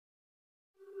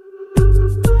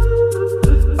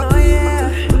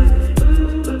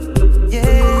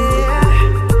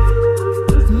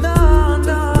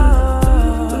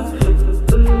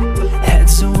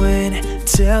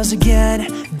once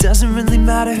again. Doesn't really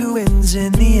matter who wins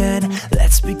in the end.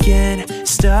 Let's begin,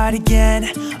 start again.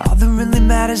 All that really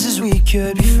matters is we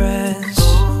could be friends.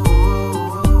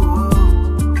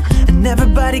 And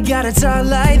everybody gotta talk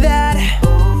like that.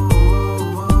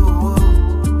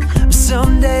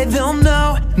 Someday they'll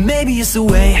know. Maybe it's the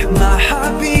way my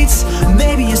heart beats.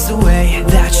 Maybe it's the way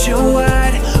that you're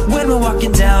wired. When we're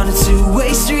walking down a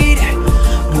two-way street,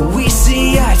 will we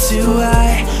see eye to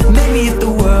eye? Maybe if the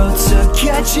world took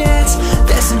a chance,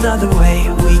 there's another way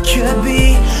we could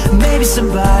be. Maybe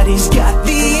somebody's got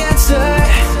the answer.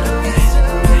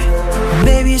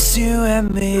 Maybe it's you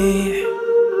and me.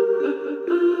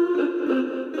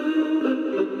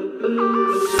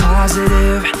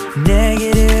 Positive,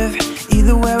 negative,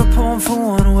 either way we're pulling for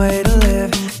one way to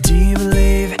live. Do you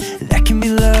believe that can be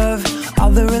love? All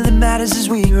that really matters is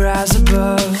we rise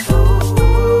above.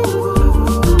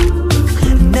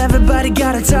 And everybody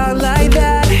gotta talk like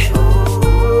that.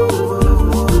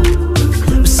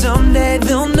 Someday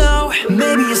they'll know.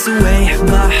 Maybe it's the way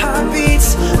my heart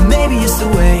beats. Maybe it's the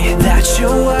way that you're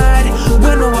wired.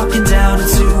 When we're walking down a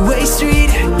two-way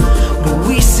street, but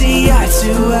we see eye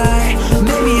to eye.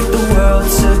 Maybe if the world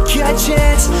took a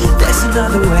chance, there's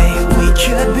another way we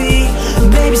could be.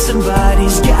 Maybe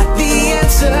somebody's got the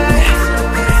answer.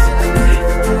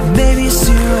 Maybe it's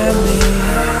you and me.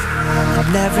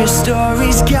 And every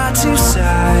story's got two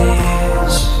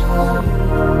sides,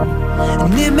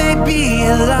 and it may be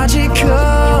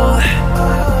illogical.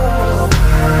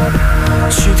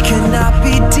 Truth cannot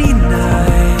be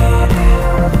denied.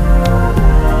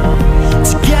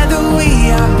 Together we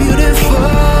are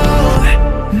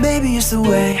beautiful. Maybe it's the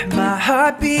way my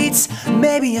heart beats.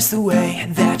 Maybe it's the way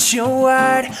that you're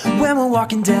wired. When we're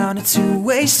walking down a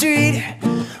two-way street,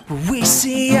 we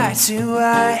see eye to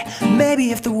eye.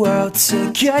 Maybe if the world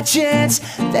took a chance,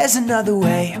 there's another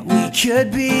way we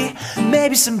could be.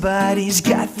 Maybe somebody's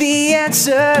got the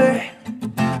answer.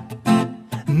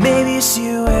 Maybe it's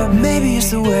you and me. Maybe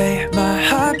it's the way my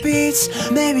heart beats.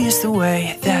 Maybe it's the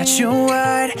way that you're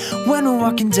wired. When we're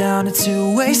walking down a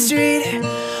two-way street,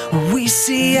 we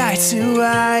see eye to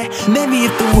eye. Maybe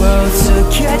if the world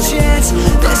took a chance,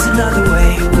 there's another